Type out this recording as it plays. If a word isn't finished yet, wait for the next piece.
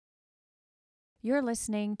You're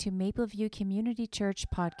listening to Mapleview Community Church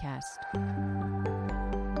podcast.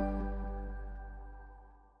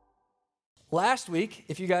 Last week,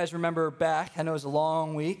 if you guys remember back, I know it was a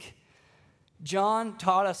long week, John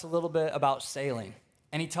taught us a little bit about sailing.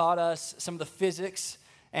 And he taught us some of the physics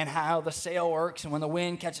and how the sail works and when the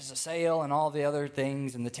wind catches a sail and all the other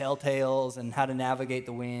things and the telltales and how to navigate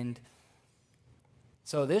the wind.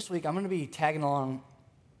 So this week, I'm going to be tagging along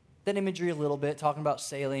that imagery a little bit, talking about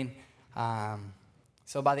sailing.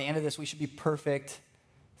 So by the end of this, we should be perfect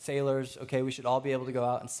sailors. Okay, we should all be able to go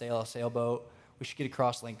out and sail a sailboat. We should get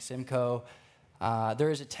across Lake Simcoe. There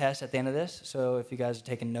is a test at the end of this, so if you guys are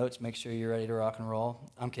taking notes, make sure you're ready to rock and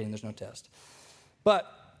roll. I'm kidding, there's no test.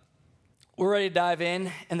 But we're ready to dive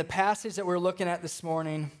in, and the passage that we're looking at this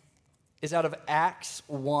morning is out of Acts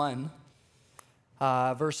 1,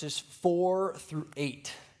 verses 4 through 8.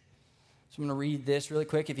 So I'm going to read this really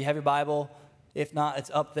quick. If you have your Bible, if not,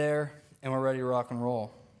 it's up there, and we're ready to rock and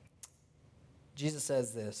roll. Jesus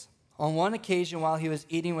says this: "On one occasion while he was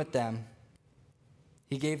eating with them,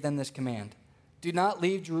 he gave them this command: 'Do not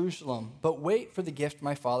leave Jerusalem, but wait for the gift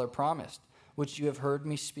my Father promised, which you have heard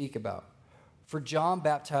me speak about. For John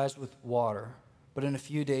baptized with water, but in a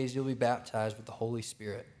few days you'll be baptized with the Holy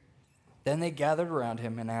Spirit.' Then they gathered around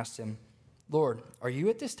him and asked him, 'Lord, are you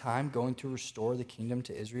at this time going to restore the kingdom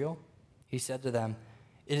to Israel?' He said to them,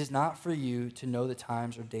 'It is not for you to know the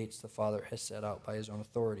times or dates the Father has set out by his own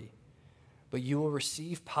authority. But you will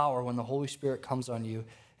receive power when the Holy Spirit comes on you,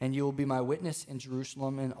 and you will be my witness in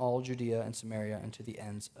Jerusalem and all Judea and Samaria and to the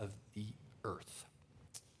ends of the earth.'"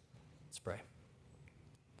 Let's pray.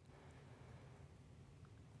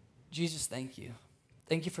 Jesus, thank you.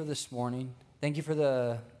 Thank you for this morning. Thank you for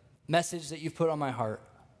the message that you've put on my heart.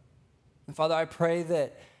 And Father, I pray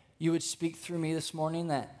that you would speak through me this morning,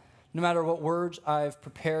 that no matter what words I've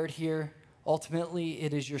prepared here, ultimately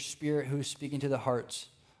it is your Spirit who is speaking to the hearts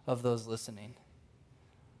of those listening.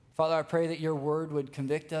 Father, I pray that your word would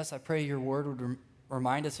convict us. I pray your word would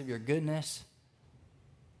remind us of your goodness,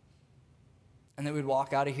 and that we'd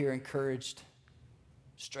walk out of here encouraged,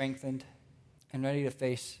 strengthened, and ready to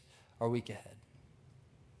face our week ahead.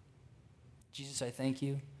 Jesus, I thank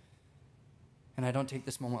you, and I don't take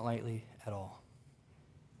this moment lightly at all.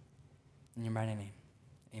 In your mighty name,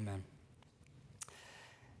 amen.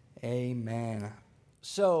 Amen.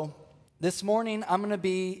 So, this morning, I'm going to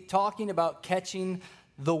be talking about catching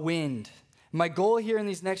the wind. My goal here in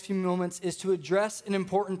these next few moments is to address an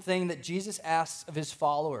important thing that Jesus asks of his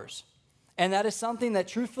followers. And that is something that,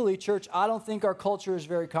 truthfully, church, I don't think our culture is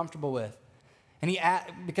very comfortable with. And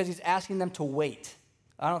because he's asking them to wait.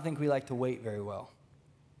 I don't think we like to wait very well.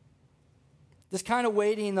 This kind of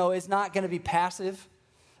waiting, though, is not going to be passive,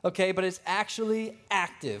 okay, but it's actually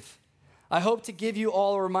active. I hope to give you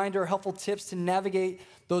all a reminder, helpful tips to navigate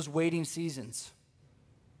those waiting seasons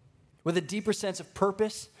with a deeper sense of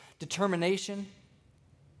purpose, determination.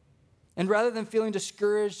 And rather than feeling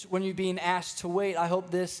discouraged when you're being asked to wait, I hope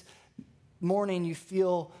this morning you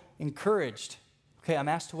feel encouraged. Okay, I'm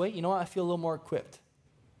asked to wait. You know what? I feel a little more equipped,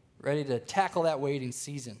 ready to tackle that waiting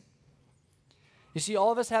season. You see,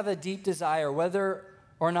 all of us have a deep desire, whether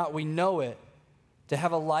or not we know it, to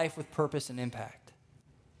have a life with purpose and impact.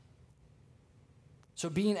 So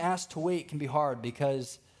being asked to wait can be hard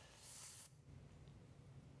because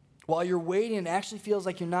while you're waiting, it actually feels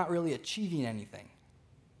like you're not really achieving anything.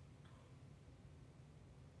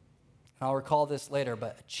 And I'll recall this later,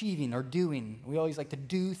 but achieving or doing, we always like to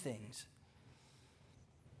do things.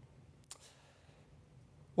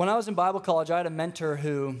 When I was in Bible college, I had a mentor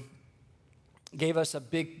who gave us a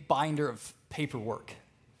big binder of paperwork.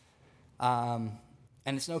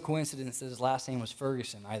 And it's no coincidence that his last name was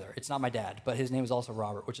Ferguson either. It's not my dad, but his name is also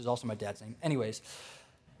Robert, which is also my dad's name. Anyways,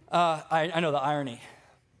 I know the irony.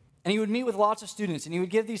 And he would meet with lots of students, and he would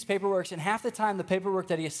give these paperworks, and half the time the paperwork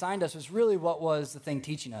that he assigned us was really what was the thing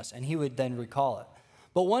teaching us, and he would then recall it.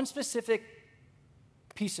 But one specific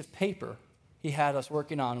piece of paper he had us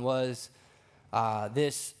working on was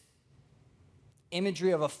this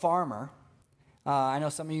imagery of a farmer. I know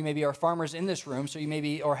some of you maybe are farmers in this room, so you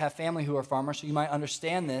maybe, or have family who are farmers, so you might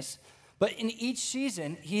understand this. But in each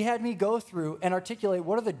season, he had me go through and articulate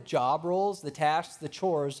what are the job roles, the tasks, the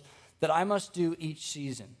chores that I must do each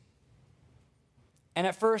season. And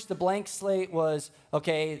at first, the blank slate was,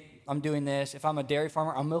 okay, I'm doing this. If I'm a dairy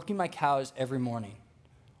farmer, I'm milking my cows every morning.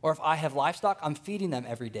 Or if I have livestock, I'm feeding them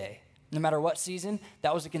every day. No matter what season,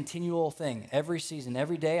 that was a continual thing. Every season,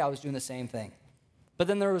 every day, I was doing the same thing. But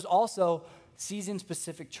then there was also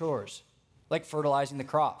season-specific chores, like fertilizing the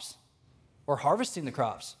crops or harvesting the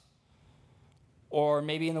crops. Or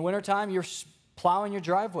maybe in the wintertime, you're plowing your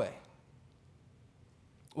driveway.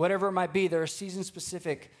 Whatever it might be, there are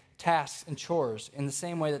season-specific tasks and chores in the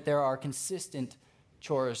same way that there are consistent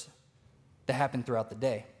chores that happen throughout the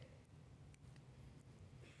day.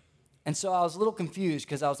 And so I was a little confused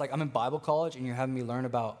because I was like, I'm in Bible college and you're having me learn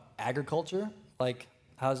about agriculture? Like,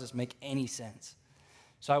 how does this make any sense?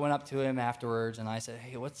 So I went up to him afterwards and I said,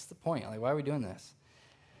 hey, what's the point? Like, why are we doing this?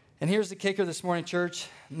 And here's the kicker this morning, church.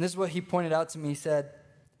 And this is what he pointed out to me. He said,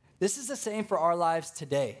 this is the same for our lives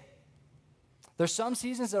today. There's some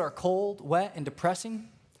seasons that are cold, wet, and depressing.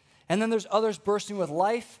 And then there's others bursting with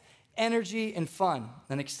life, energy, and fun,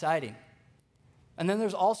 and exciting. And then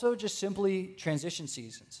there's also just simply transition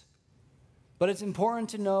seasons. But it's important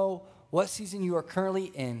to know what season you are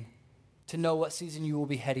currently in to know what season you will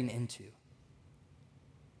be heading into.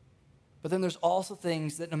 But then there's also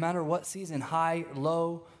things that no matter what season, high,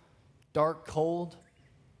 low, dark, cold,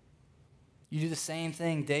 you do the same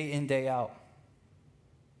thing day in, day out.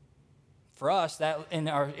 For us, that in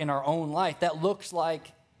our own life, that looks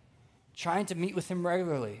like trying to meet with him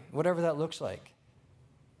regularly, whatever that looks like.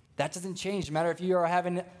 That doesn't change. No matter if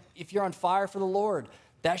you're on fire for the Lord,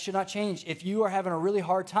 that should not change. If you are having a really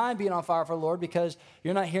hard time being on fire for the Lord because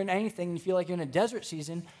you're not hearing anything and you feel like you're in a desert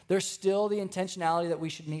season, there's still the intentionality that we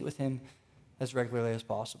should meet with him as regularly as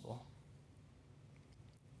possible.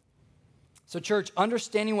 So church,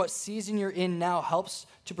 understanding what season you're in now helps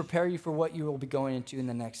to prepare you for what you will be going into in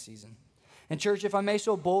the next season. And church, if I may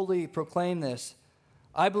so boldly proclaim this,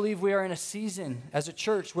 I believe we are in a season as a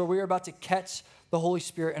church where we are about to catch the Holy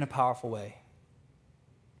Spirit in a powerful way.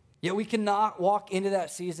 Yet we cannot walk into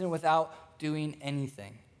that season without doing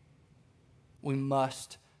anything. We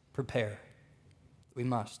must prepare. We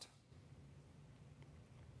must.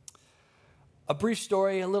 A brief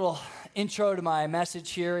story, a little intro to my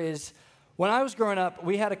message here is when I was growing up,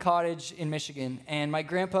 we had a cottage in Michigan, and my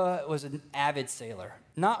grandpa was an avid sailor.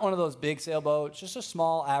 Not one of those big sailboats, just a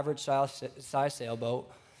small, average size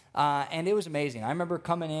sailboat. And it was amazing. I remember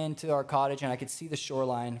coming into our cottage and I could see the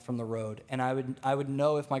shoreline from the road. And I would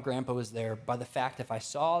know if my grandpa was there by the fact if I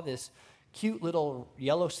saw this cute little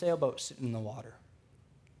yellow sailboat sitting in the water.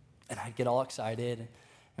 And I'd get all excited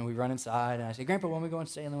and we'd run inside and I'd say, Grandpa, when are we going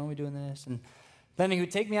sailing? When are we doing this? And then he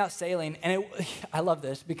would take me out sailing. And I love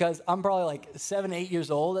this because I'm probably like 7, 8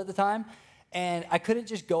 years old at the time. And I couldn't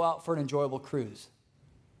just go out for an enjoyable cruise.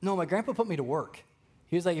 No, my grandpa put me to work.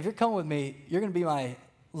 He was like, if you're coming with me, you're going to be my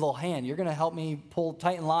little hand. You're going to help me pull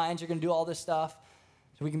tighten lines. You're going to do all this stuff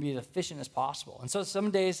so we can be as efficient as possible. And so some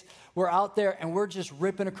days we're out there and we're just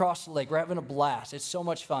ripping across the lake. We're having a blast. It's so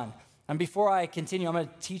much fun. And before I continue, I'm going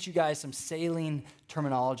to teach you guys some sailing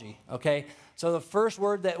terminology, okay? So the first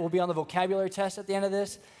word that will be on the vocabulary test at the end of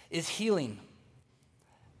this is heeling.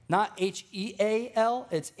 Not H-E-A-L,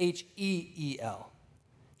 it's H-E-E-L.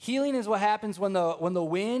 Heeling is what happens when the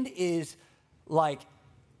wind is like,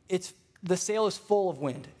 the sail is full of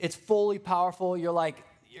wind. It's fully powerful.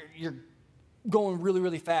 You're going really,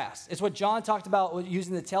 really fast. It's what John talked about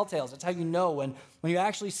using the telltales. That's how you know when you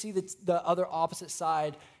actually see the other opposite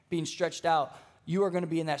side being stretched out, you are going to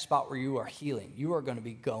be in that spot where you are heeling. You are going to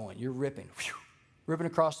be going. You're ripping. Ripping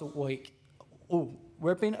across the lake. Ooh,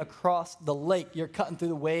 ripping across the lake. You're cutting through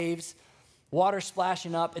the waves. Water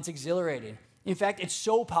splashing up. It's exhilarating. In fact, it's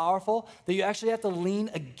so powerful that you actually have to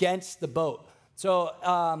lean against the boat. So,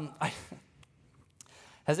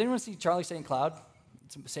 has anyone seen Charlie St. Cloud?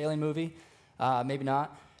 It's a sailing movie. Maybe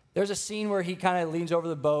not. There's a scene where he kind of leans over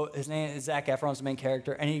the boat. His name is Zac Efron's the main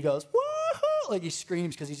character, and he goes, woohoo! Like he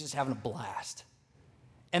screams because he's just having a blast.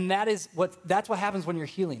 And that's what happens when you're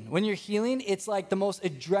heeling. When you're heeling, it's like the most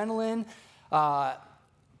adrenaline,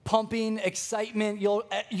 pumping excitement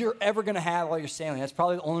you're ever going to have while you're sailing. That's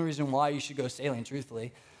probably the only reason why you should go sailing,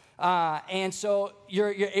 truthfully. And so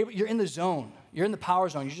you're in the zone. You're in the power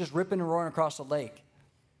zone. You're just ripping and roaring across the lake.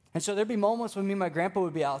 And so there'd be moments when me and my grandpa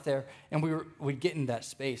would be out there, and we'd get in that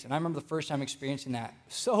space. And I remember the first time experiencing that.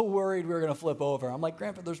 So worried we were going to flip over. I'm like,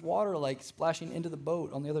 Grandpa, there's water like splashing into the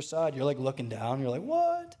boat on the other side. You're like looking down. You're like,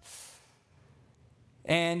 what?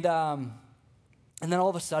 And then all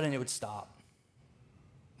of a sudden it would stop.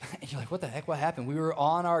 And you're like, what the heck? What happened? We were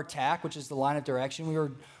on our tack, which is the line of direction. We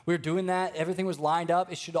were doing that. Everything was lined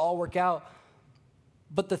up. It should all work out.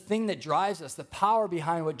 But the thing that drives us, the power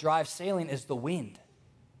behind what drives sailing is the wind.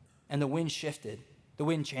 And the wind shifted. The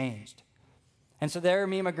wind changed. And so there,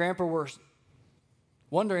 me and my grandpa were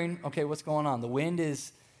wondering, okay, what's going on? The wind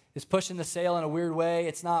is pushing the sail in a weird way.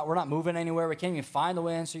 We're not moving anywhere. We can't even find the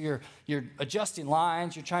wind. So you're adjusting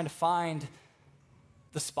lines. You're trying to find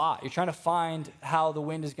the spot. You're trying to find how the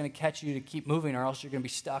wind is going to catch you to keep moving, or else you're going to be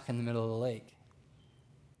stuck in the middle of the lake.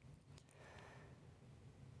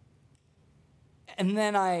 And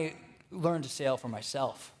then I learned to sail for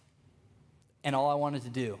myself. And all I wanted to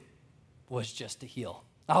do was just to heal.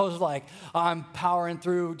 I was like, I'm powering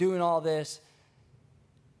through, doing all this.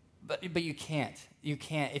 But you can't. You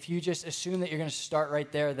can't. If you just assume that you're going to start right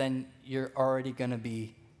there, then you're already going to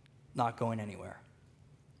be not going anywhere.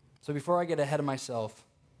 So before I get ahead of myself,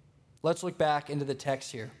 let's look back into the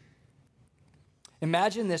text here.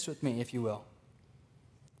 Imagine this with me, if you will.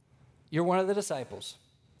 You're one of the disciples.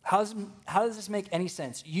 How does this make any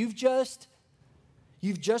sense? You've just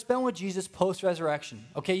been with Jesus post-resurrection.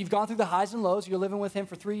 Okay, you've gone through the highs and lows. You're living with him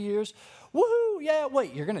for 3 years. Woohoo, yeah,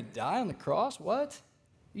 wait, you're going to die on the cross? What?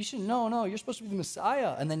 You should no, you're supposed to be the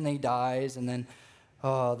Messiah. And then he dies, and then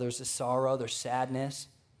there's this sorrow, there's sadness.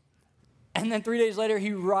 And then 3 days later,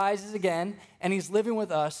 he rises again, and he's living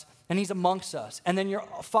with us, and he's amongst us. And then you're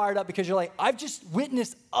fired up because you're like, I've just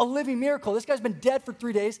witnessed a living miracle. This guy's been dead for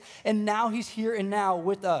 3 days, and now he's here and now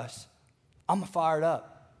with us. I'm fired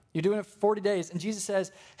up. You're doing it for 40 days. And Jesus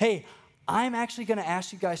says, hey, I'm actually going to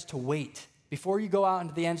ask you guys to wait. Before you go out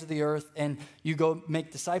into the ends of the earth and you go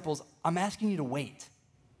make disciples, I'm asking you to wait.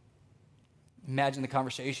 Imagine the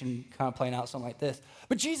conversation kind of playing out something like this.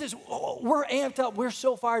 But Jesus, we're amped up. We're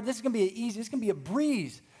so fired. This is going to be easy. This is going to be a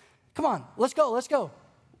breeze. Come on, let's go.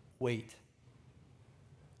 Wait.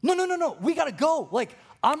 No. We got to go. Like,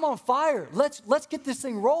 I'm on fire. Let's get this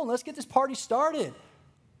thing rolling. Let's get this party started.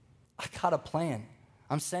 I got a plan.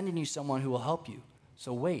 I'm sending you someone who will help you.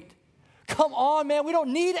 So wait. Come on, man. We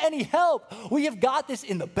don't need any help. We have got this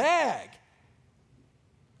in the bag.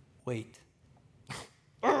 Wait.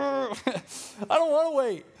 I don't want to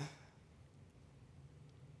wait.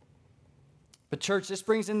 But church, this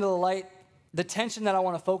brings into the light the tension that I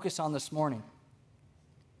want to focus on this morning.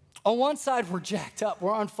 On one side, we're jacked up.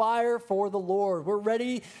 We're on fire for the Lord. We're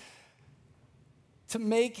ready to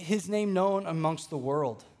make his name known amongst the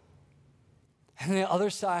world. And on the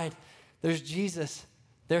other side, there's Jesus.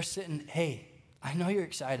 They're sitting, hey, I know you're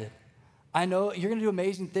excited. I know you're going to do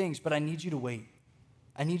amazing things, but I need you to wait.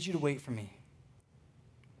 I need you to wait for me.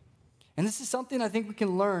 And this is something I think we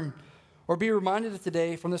can learn or be reminded of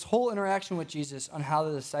today from this whole interaction with Jesus on how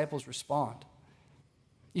the disciples respond.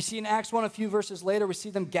 You see in Acts 1, a few verses later, we see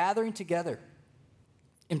them gathering together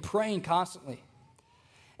and praying constantly.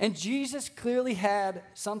 And Jesus clearly had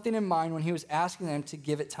something in mind when he was asking them to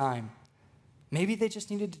give it time. Maybe they just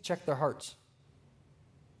needed to check their hearts.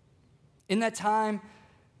 In that time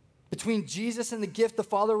between Jesus and the gift the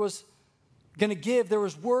Father was going to give, there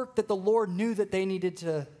was work that the Lord knew that they needed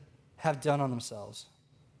to have done on themselves.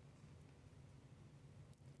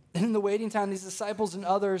 And in the waiting time, these disciples and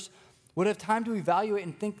others would have time to evaluate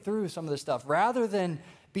and think through some of this stuff rather than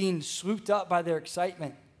being swooped up by their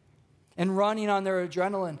excitement and running on their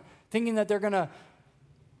adrenaline, thinking that they're going to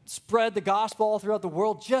spread the gospel all throughout the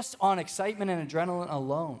world just on excitement and adrenaline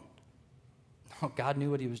alone. Oh, God knew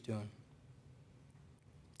what he was doing.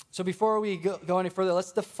 So before we go any further,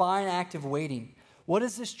 let's define active waiting. What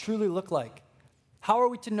does this truly look like? How are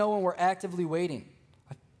we to know when we're actively waiting?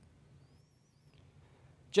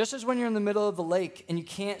 Just as when you're in the middle of the lake and you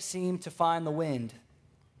can't seem to find the wind,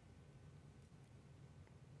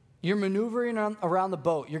 you're maneuvering around the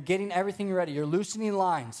boat. You're getting everything ready. You're loosening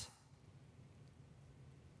lines,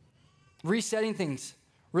 resetting things,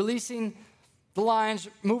 releasing the lines,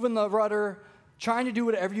 moving the rudder, trying to do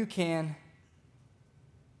whatever you can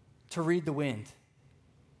to read the wind.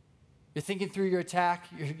 You're thinking through your attack,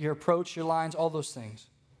 your approach, your lines, all those things.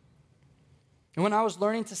 And when I was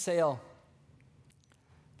learning to sail,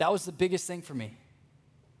 that was the biggest thing for me,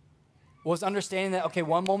 was understanding that, okay,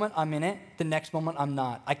 one moment I'm in it, the next moment I'm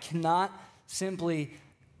not. I cannot simply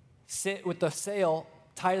sit with the sail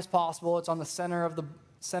tight as possible. It's on the center of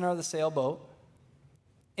the sailboat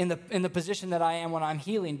in the position that I am when I'm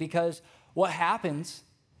healing, because what happens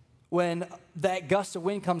when that gust of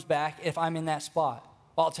wind comes back if I'm in that spot?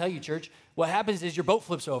 Well, I'll tell you, church, what happens is your boat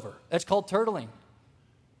flips over. That's called turtling.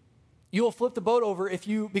 You will flip the boat over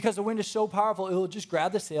because the wind is so powerful, it will just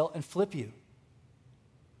grab the sail and flip you.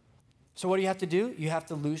 So what do you have to do? You have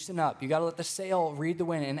to loosen up. You got to let the sail read the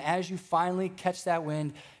wind. And as you finally catch that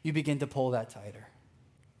wind, you begin to pull that tighter.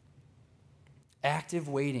 Active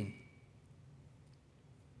waiting.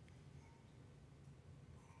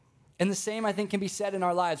 And the same, I think, can be said in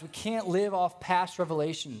our lives. We can't live off past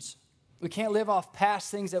revelations. We can't live off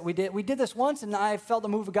past things that we did. We did this once, and I felt the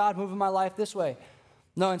move of God move in my life this way.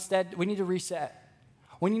 No, instead, we need to reset.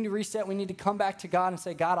 We need to reset. We need to come back to God and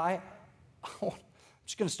say, God, I'm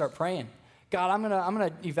just going to start praying. God, I'm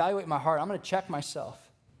going to evaluate my heart. I'm going to check myself.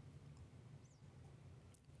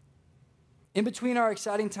 In between our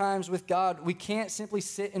exciting times with God, we can't simply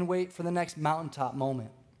sit and wait for the next mountaintop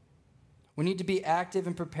moment. We need to be active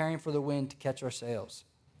in preparing for the wind to catch our sails.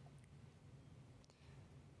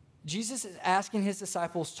 Jesus is asking his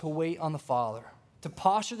disciples to wait on the Father, to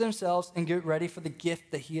posture themselves and get ready for the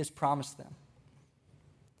gift that he has promised them.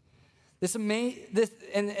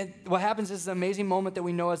 What happens is an amazing moment that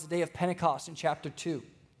we know as the day of Pentecost in chapter 2.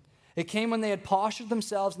 It came when they had postured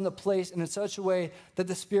themselves in the place and in such a way that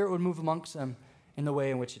the Spirit would move amongst them in the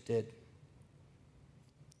way in which it did.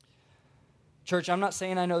 Church, I'm not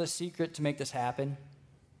saying I know the secret to make this happen,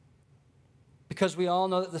 because we all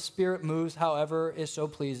know that the Spirit moves however it so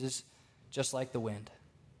pleases, just like the wind.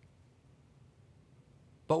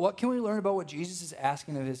 But what can we learn about what Jesus is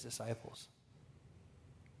asking of his disciples?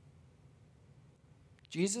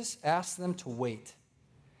 Jesus asked them to wait,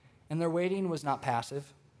 and their waiting was not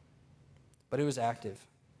passive, but it was active.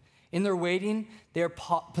 In their waiting, they are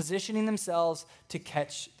positioning themselves to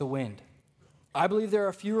catch the wind. I believe there are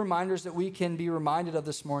a few reminders that we can be reminded of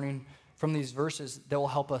this morning from these verses that will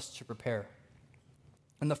help us to prepare.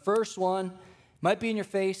 And the first one, might be in your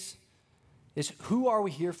face, is who are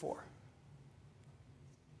we here for?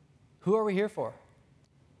 Who are we here for?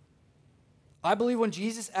 I believe when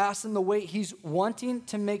Jesus asks them to wait, he's wanting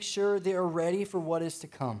to make sure they are ready for what is to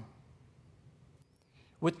come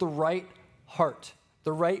with the right heart,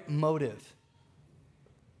 the right motive.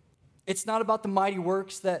 It's not about the mighty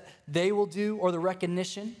works that they will do or the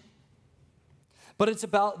recognition, but it's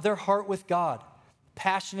about their heart with God,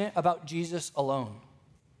 passionate about Jesus alone.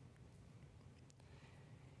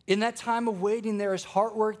 In that time of waiting, there is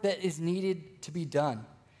heart work that is needed to be done.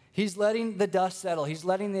 He's letting the dust settle. He's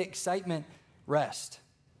letting the excitement rest.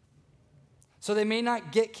 So they may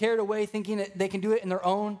not get carried away thinking that they can do it in their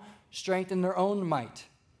own strength and their own might.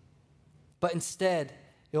 But instead,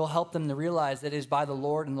 it will help them to realize that it is by the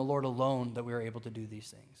Lord and the Lord alone that we are able to do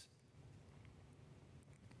these things.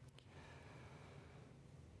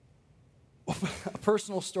 A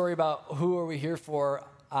personal story about who are we here for.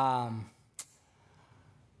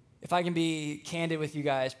 If I can be candid with you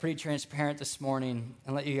guys, pretty transparent this morning,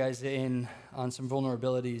 and let you guys in on some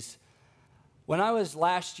vulnerabilities. When I was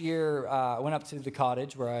last year, I went up to the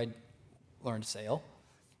cottage where I learned to sail,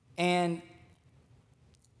 and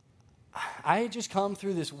I had just come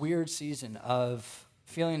through this weird season of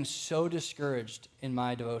feeling so discouraged in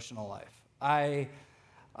my devotional life. I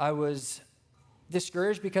was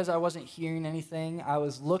discouraged because I wasn't hearing anything. I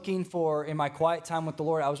was looking for, in my quiet time with the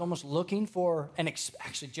Lord, I was almost looking for,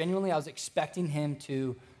 actually genuinely, I was expecting him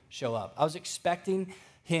to show up. I was expecting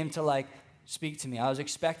him to speak to me.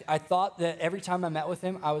 I thought that every time I met with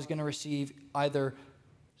him, I was going to receive either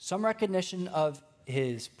some recognition of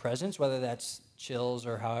his presence, whether that's chills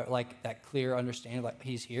or how, that clear understanding,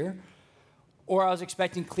 he's here, or I was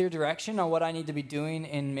expecting clear direction on what I need to be doing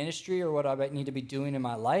in ministry or what I need to be doing in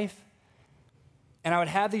my life. And I would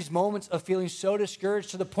have these moments of feeling so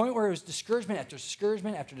discouraged to the point where it was discouragement after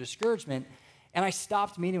discouragement after discouragement, and I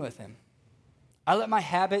stopped meeting with him. I let my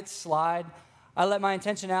habits slide. I let my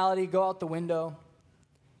intentionality go out the window.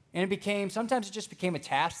 And sometimes it just became a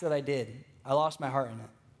task that I did. I lost my heart in it.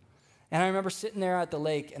 And I remember sitting there at the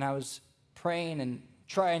lake, and I was praying and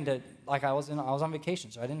trying to, I was on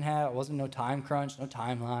vacation, so I wasn't no time crunch, no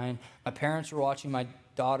timeline. My parents were watching my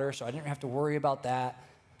daughter, so I didn't have to worry about that.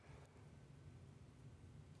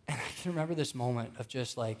 And I can remember this moment of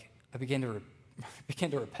just I began to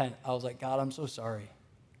repent. I was like, God, I'm so sorry.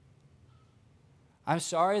 I'm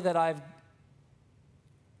sorry that I've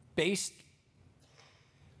based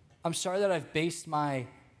my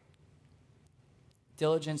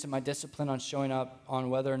diligence and my discipline on showing up on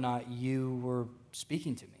whether or not you were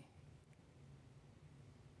speaking to me.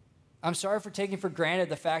 I'm sorry for taking for granted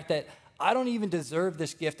the fact that I don't even deserve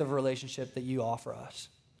this gift of a relationship that you offer us.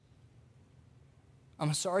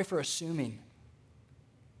 I'm sorry for assuming.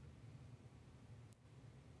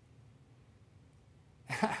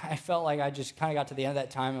 I felt like I just kind of got to the end of that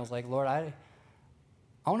time and I was like, Lord, I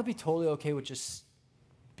want to be totally okay with just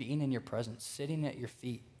being in your presence, sitting at your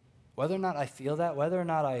feet. Whether or not I feel that, whether or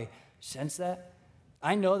not I sense that,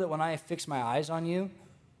 I know that when I fix my eyes on you,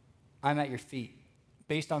 I'm at your feet,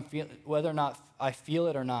 based on whether or not I feel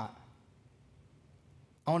it or not.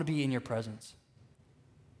 I want to be in your presence.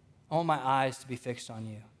 I want my eyes to be fixed on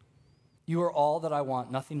you. You are all that I want,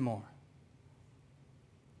 nothing more.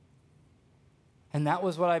 And that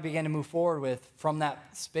was what I began to move forward with from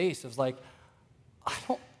that space of I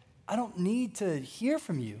don't need to hear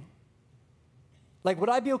from you. Would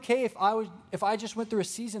I be okay if I just went through a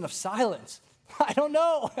season of silence? I don't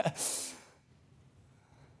know.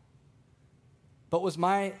 But was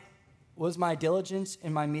my diligence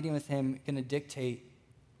in my meeting with him going to dictate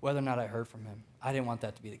whether or not I heard from him? I didn't want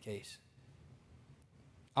that to be the case.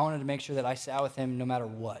 I wanted to make sure that I sat with him no matter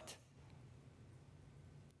what.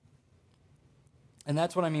 And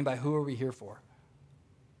that's what I mean by who are we here for?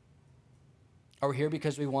 Are we here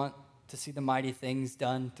because we want to see the mighty things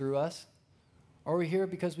done through us? Or are we here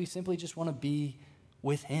because we simply just want to be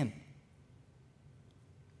with him?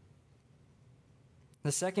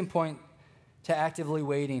 The second point to actively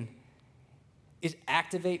waiting is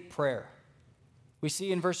activate prayer. We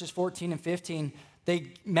see in verses 14 and 15,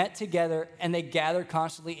 they met together and they gathered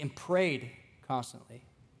constantly and prayed constantly.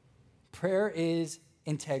 Prayer is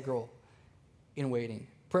integral in waiting.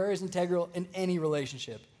 Prayer is integral in any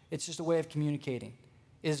relationship. It's just a way of communicating.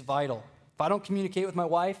 It is vital. If I don't communicate with my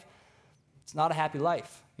wife, it's not a happy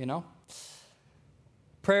life, you know?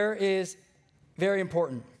 Prayer is very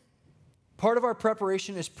important. Part of our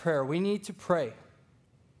preparation is prayer. We need to pray,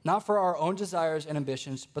 not for our own desires and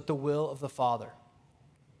ambitions, but the will of the Father.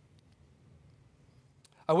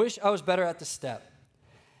 I wish I was better at this step.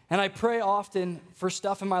 And I pray often for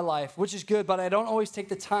stuff in my life, which is good, but I don't always take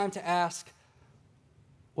the time to ask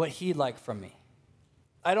what he'd like from me.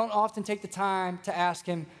 I don't often take the time to ask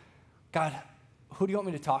him, God, who do you want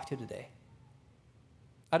me to talk to today?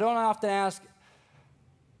 I don't often ask,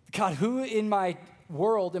 God, who in my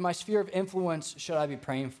world, in my sphere of influence, should I be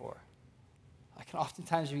praying for? I can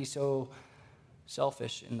oftentimes be so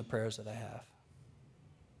selfish in the prayers that I have.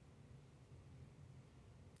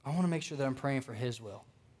 I want to make sure that I'm praying for his will.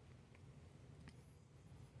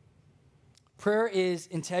 Prayer is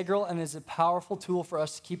integral and is a powerful tool for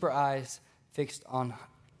us to keep our eyes fixed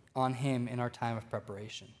on him in our time of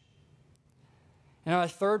preparation. And our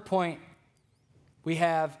third point we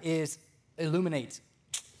have is illuminate.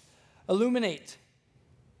 Illuminate.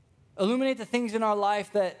 Illuminate the things in our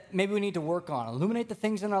life that maybe we need to work on. Illuminate the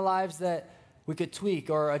things in our lives that we could tweak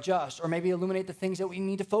or adjust, or maybe illuminate the things that we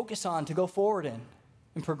need to focus on to go forward in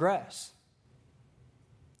and progress.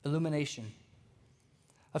 Illumination.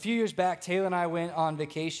 A few years back, Taylor and I went on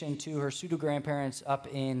vacation to her pseudo-grandparents up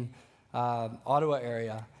in Ottawa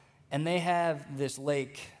area, and they have this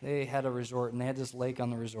lake. They had a resort, and they had this lake on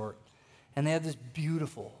the resort. And they had this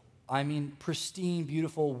beautiful, pristine,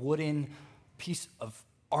 beautiful wooden piece of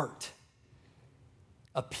art.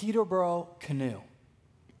 A Peterborough canoe.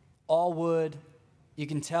 All wood. You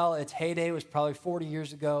can tell its heyday was probably 40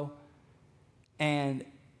 years ago. And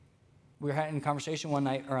we were having a conversation one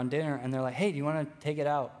night or on dinner, and they're like, hey, do you want to take it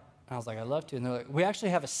out? And I was like, I'd love to. And they're like, we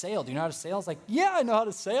actually have a sail. Do you know how to sail? I was like, yeah, I know how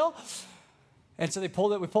to sail. And so we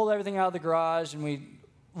pulled everything out of the garage, and we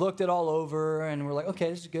looked it all over, and we're like, okay,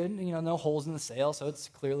 this is good. No holes in the sail, so it's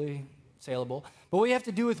clearly saleable. But what you have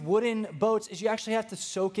to do with wooden boats is you actually have to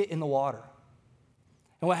soak it in the water.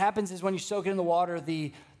 And what happens is when you soak it in the water,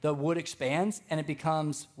 the wood expands, and it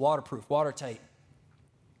becomes waterproof, watertight.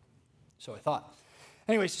 So I thought.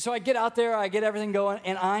 Anyways, so I get out there, I get everything going,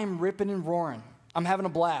 and I'm ripping and roaring. I'm having a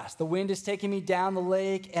blast. The wind is taking me down the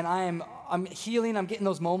lake, and I'm healing. I'm getting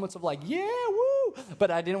those moments of like, yeah, woo!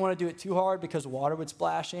 But I didn't want to do it too hard because water would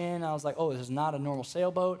splash in. I was like, oh, this is not a normal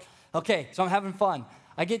sailboat. Okay, so I'm having fun.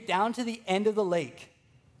 I get down to the end of the lake,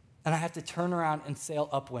 and I have to turn around and sail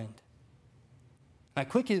upwind. And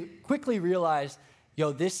I quickly realized,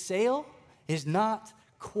 this sail is not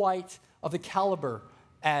quite of the caliber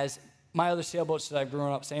as my other sailboats that I've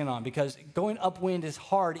grown up sailing on, because going upwind is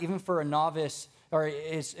hard, even for a novice, or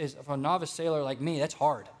for a novice sailor like me, that's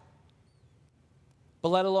hard. But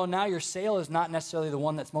let alone now your sail is not necessarily the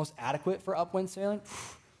one that's most adequate for upwind sailing.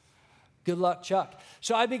 Good luck, Chuck.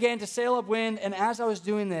 So I began to sail upwind, and as I was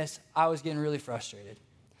doing this, I was getting really frustrated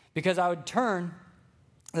because I would turn.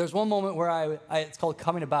 There was one moment where it's called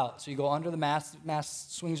coming about. So you go under the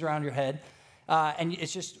mast swings around your head, and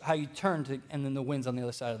it's just how you turn, and then the wind's on the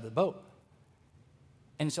other side of the boat.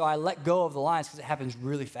 And so I let go of the lines because it happens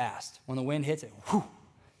really fast. When the wind hits it, whoo.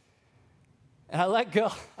 And I let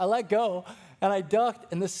go, and I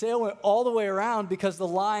ducked, and the sail went all the way around because the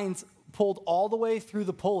lines pulled all the way through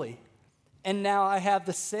the pulley. And now I have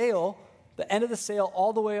the sail, the end of the sail,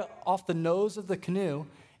 all the way off the nose of the canoe,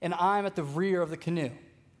 and I'm at the rear of the canoe.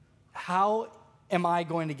 How am I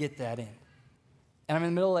going to get that in? And I'm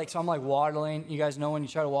in the middle of the lake, so I'm like waddling. You guys know when you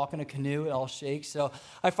try to walk in a canoe, it all shakes. So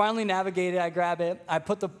I finally navigate it. I grab it. I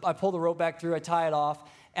pull the rope back through. I tie it off.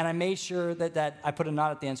 And I made sure that I put a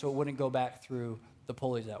knot at the end so it wouldn't go back through the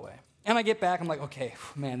pulleys that way. And I get back. I'm like, okay,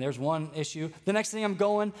 man, there's one issue. The next thing I'm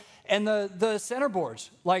going, and the center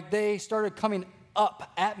boards, they started coming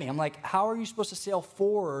up at me. I'm like, how are you supposed to sail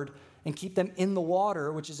forward and keep them in the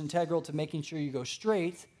water, which is integral to making sure you go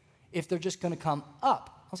straight, if they're just going to come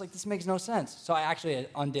up? I was like, this makes no sense. So I actually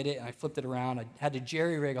undid it, and I flipped it around. I had to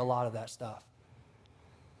jerry-rig a lot of that stuff.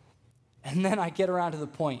 And then I get around to the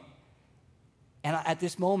point. And at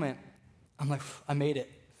this moment, I'm like, I made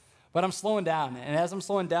it. But I'm slowing down. And as I'm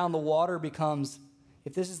slowing down, the water becomes,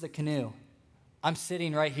 if this is the canoe, I'm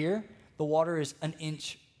sitting right here. The water is an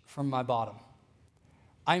inch from my bottom.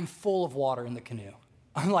 I'm full of water in the canoe.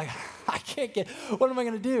 I'm like, I can't get, what am I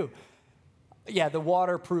going to do? Yeah, the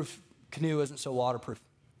waterproof canoe isn't so waterproof.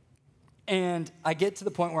 And I get to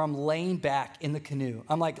the point where I'm laying back in the canoe.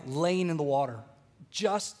 I'm like laying in the water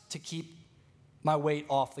just to keep my weight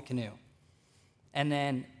off the canoe. And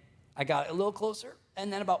then I got a little closer,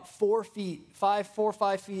 and then about 4 or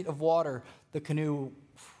 5 feet of water, the canoe,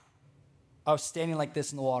 I was standing like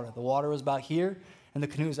this in the water. The water was about here, and the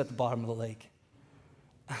canoe was at the bottom of the lake.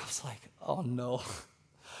 I was like, oh no.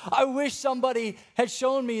 I wish somebody had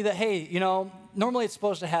shown me that, hey, normally it's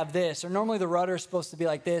supposed to have this, or normally the rudder is supposed to be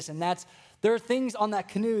like this, and there are things on that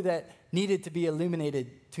canoe that needed to be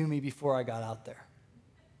illuminated to me before I got out there.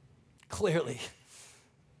 Clearly.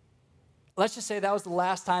 Let's just say that was the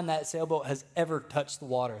last time that sailboat has ever touched the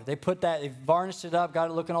water. They varnished it up, got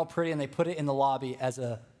it looking all pretty, and they put it in the lobby as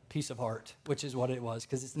a piece of art, which is what it was,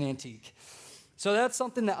 because it's an antique. So that's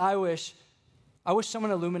something that I wish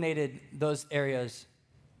someone illuminated those areas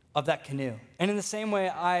of that canoe. And in the same way,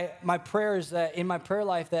 my prayer is that in my prayer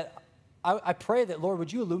life that I pray that, Lord,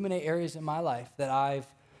 would you illuminate areas in my life that I've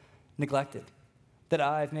neglected, that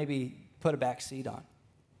I've maybe put a back seat on.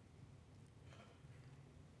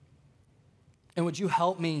 And would you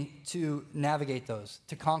help me to navigate those,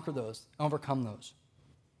 to conquer those, overcome those?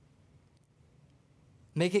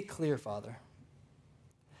 Make it clear, Father.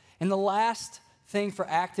 And the last thing for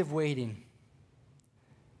active waiting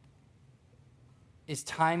is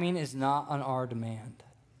timing is not on our demand.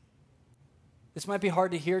 This might be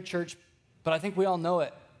hard to hear, church, but I think we all know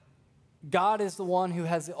it. God is the one who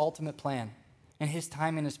has the ultimate plan, and his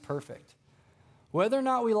timing is perfect. Whether or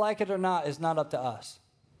not we like it or not is not up to us.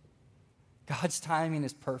 God's timing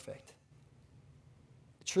is perfect.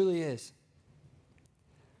 It truly is.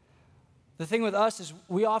 The thing with us is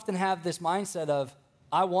we often have this mindset of,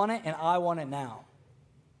 I want it and I want it now.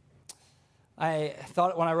 I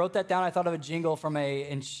thought, when I wrote that down, I thought of a jingle from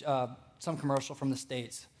some commercial from the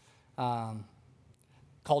States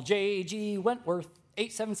called J.G. Wentworth,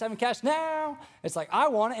 877 cash now. It's like, I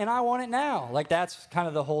want it and I want it now. Like, that's kind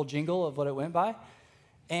of the whole jingle of what it went by.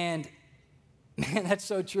 And man, that's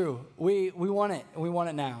so true. We want it, and we want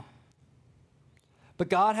it now. But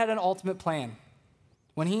God had an ultimate plan.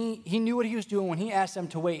 When he knew what he was doing when he asked them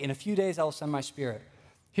to wait, in a few days I will send my Spirit.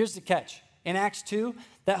 Here's the catch. In Acts 2,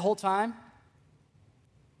 that whole time,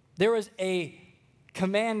 there was a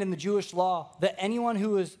command in the Jewish law that anyone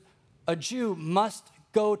who is a Jew must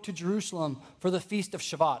go to Jerusalem for the feast of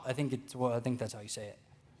Shavuot. I think that's how you say it.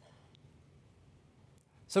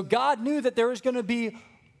 So God knew that there was going to be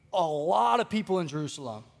a lot of people in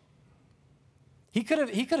Jerusalem. He could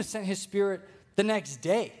have sent his Spirit the next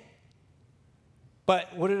day.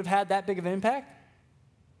 But would it have had that big of an impact?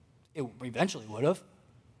 It eventually would have.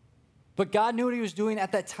 But God knew what he was doing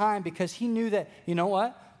at that time, because he knew that, you know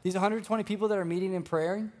what? These 120 people that are meeting and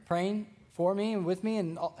praying for me and with me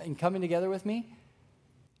and coming together with me,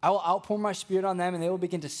 I will outpour my Spirit on them, and they will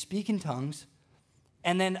begin to speak in tongues.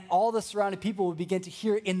 And then all the surrounding people will begin to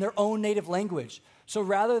hear in their own native language. So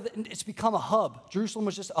rather than, it's become a hub. Jerusalem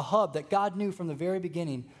was just a hub that God knew from the very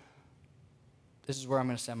beginning, this is where I'm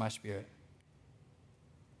going to send my Spirit.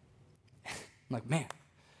 I'm like, man,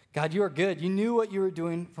 God, you are good. You knew what you were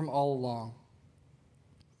doing from all along.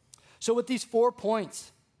 So with these 4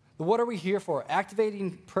 points, what are we here for?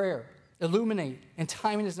 Activating prayer, illuminate, and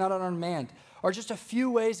timing is not on our demand, are just a few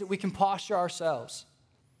ways that we can posture ourselves.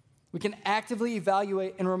 We can actively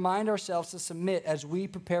evaluate and remind ourselves to submit as we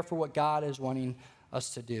prepare for what God is wanting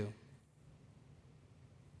us to do.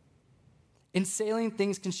 In sailing,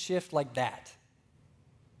 things can shift like that.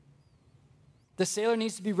 The sailor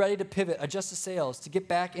needs to be ready to pivot, adjust the sails, to get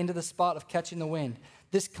back into the spot of catching the wind.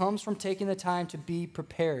 This comes from taking the time to be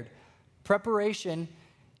prepared. Preparation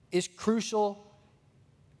is a crucial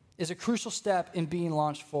step in being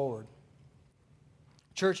launched forward.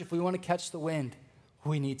 Church, if we want to catch the wind,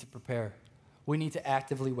 we need to prepare. We need to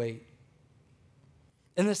actively wait.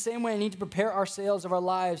 In the same way, I need to prepare our sails of our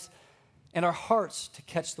lives and our hearts to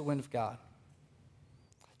catch the wind of God.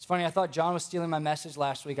 It's funny, I thought John was stealing my message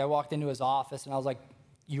last week. I walked into his office, and I was like,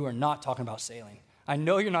 you are not talking about sailing. I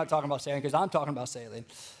know you're not talking about sailing because I'm talking about sailing.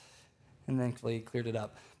 And thankfully, he cleared it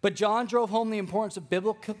up. But John drove home the importance of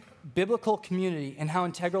biblical community and how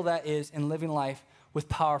integral that is in living life with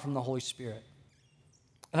power from the Holy Spirit.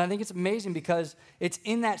 And I think it's amazing because it's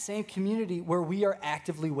in that same community where we are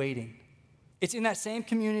actively waiting. It's in that same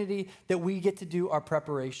community that we get to do our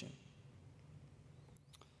preparation.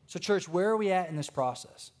 So church, where are we at in this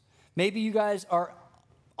process? Maybe you guys are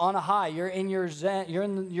on a high. You're in your zen. You're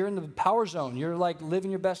in the power zone. You're like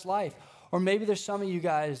living your best life. Or maybe there's some of you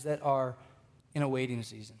guys that are in a waiting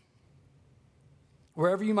season.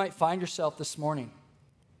 Wherever you might find yourself this morning,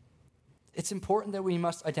 it's important that we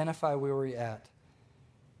must identify where we're at.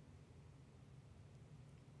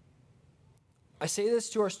 I say this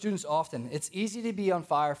to our students often. It's easy to be on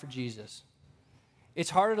fire for Jesus. It's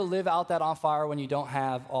harder to live out that on fire when you don't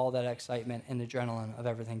have all that excitement and adrenaline of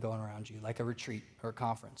everything going around you, like a retreat or a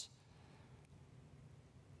conference.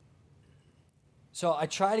 So I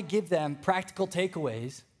try to give them practical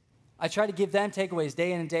takeaways. I try to give them takeaways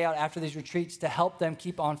day in and day out after these retreats to help them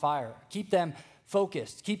keep on fire, keep them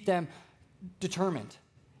focused, keep them determined.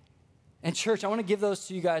 And church, I want to give those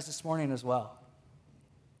to you guys this morning as well.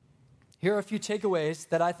 Here are a few takeaways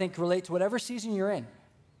that I think relate to whatever season you're in.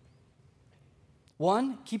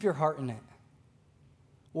 One, keep your heart in it.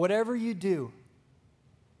 Whatever you do,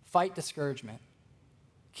 fight discouragement.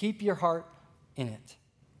 Keep your heart in it.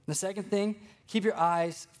 The second thing, keep your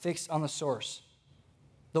eyes fixed on the source,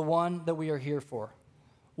 the one that we are here for.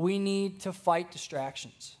 We need to fight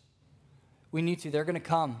distractions. We need to. They're going to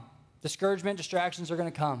come. Discouragement, distractions are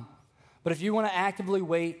going to come. But if you want to actively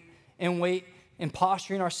wait and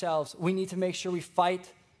posturing ourselves, we need to make sure we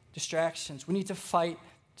fight distractions. We need to fight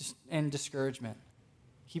discouragement,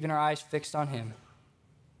 keeping our eyes fixed on him.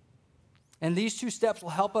 And these two steps will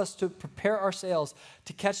help us to prepare our sails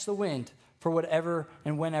to catch the wind for whatever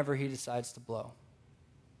and whenever he decides to blow.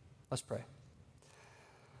 Let's pray.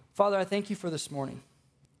 Father, I thank you for this morning.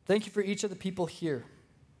 Thank you for each of the people here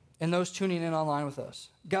and those tuning in online with us.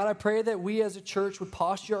 God, I pray that we as a church would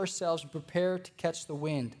posture ourselves and prepare to catch the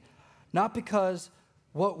wind, not because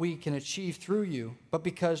what we can achieve through you, but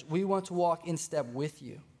because we want to walk in step with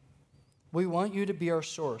you. We want you to be our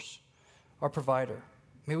source, our provider.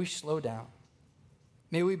 May we slow down.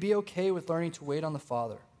 May we be okay with learning to wait on the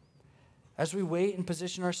Father. As we wait and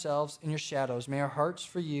position ourselves in your shadows, may our hearts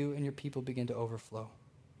for you and your people begin to overflow.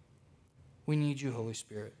 We need you, Holy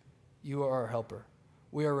Spirit. You are our helper.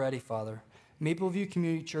 We are ready, Father. Maple View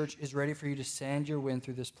Community Church is ready for you to send your wind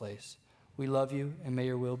through this place. We love you, and may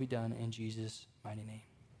your will be done in Jesus' mighty name.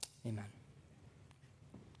 Amen.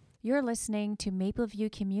 You're listening to Maple View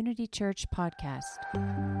Community Church podcast.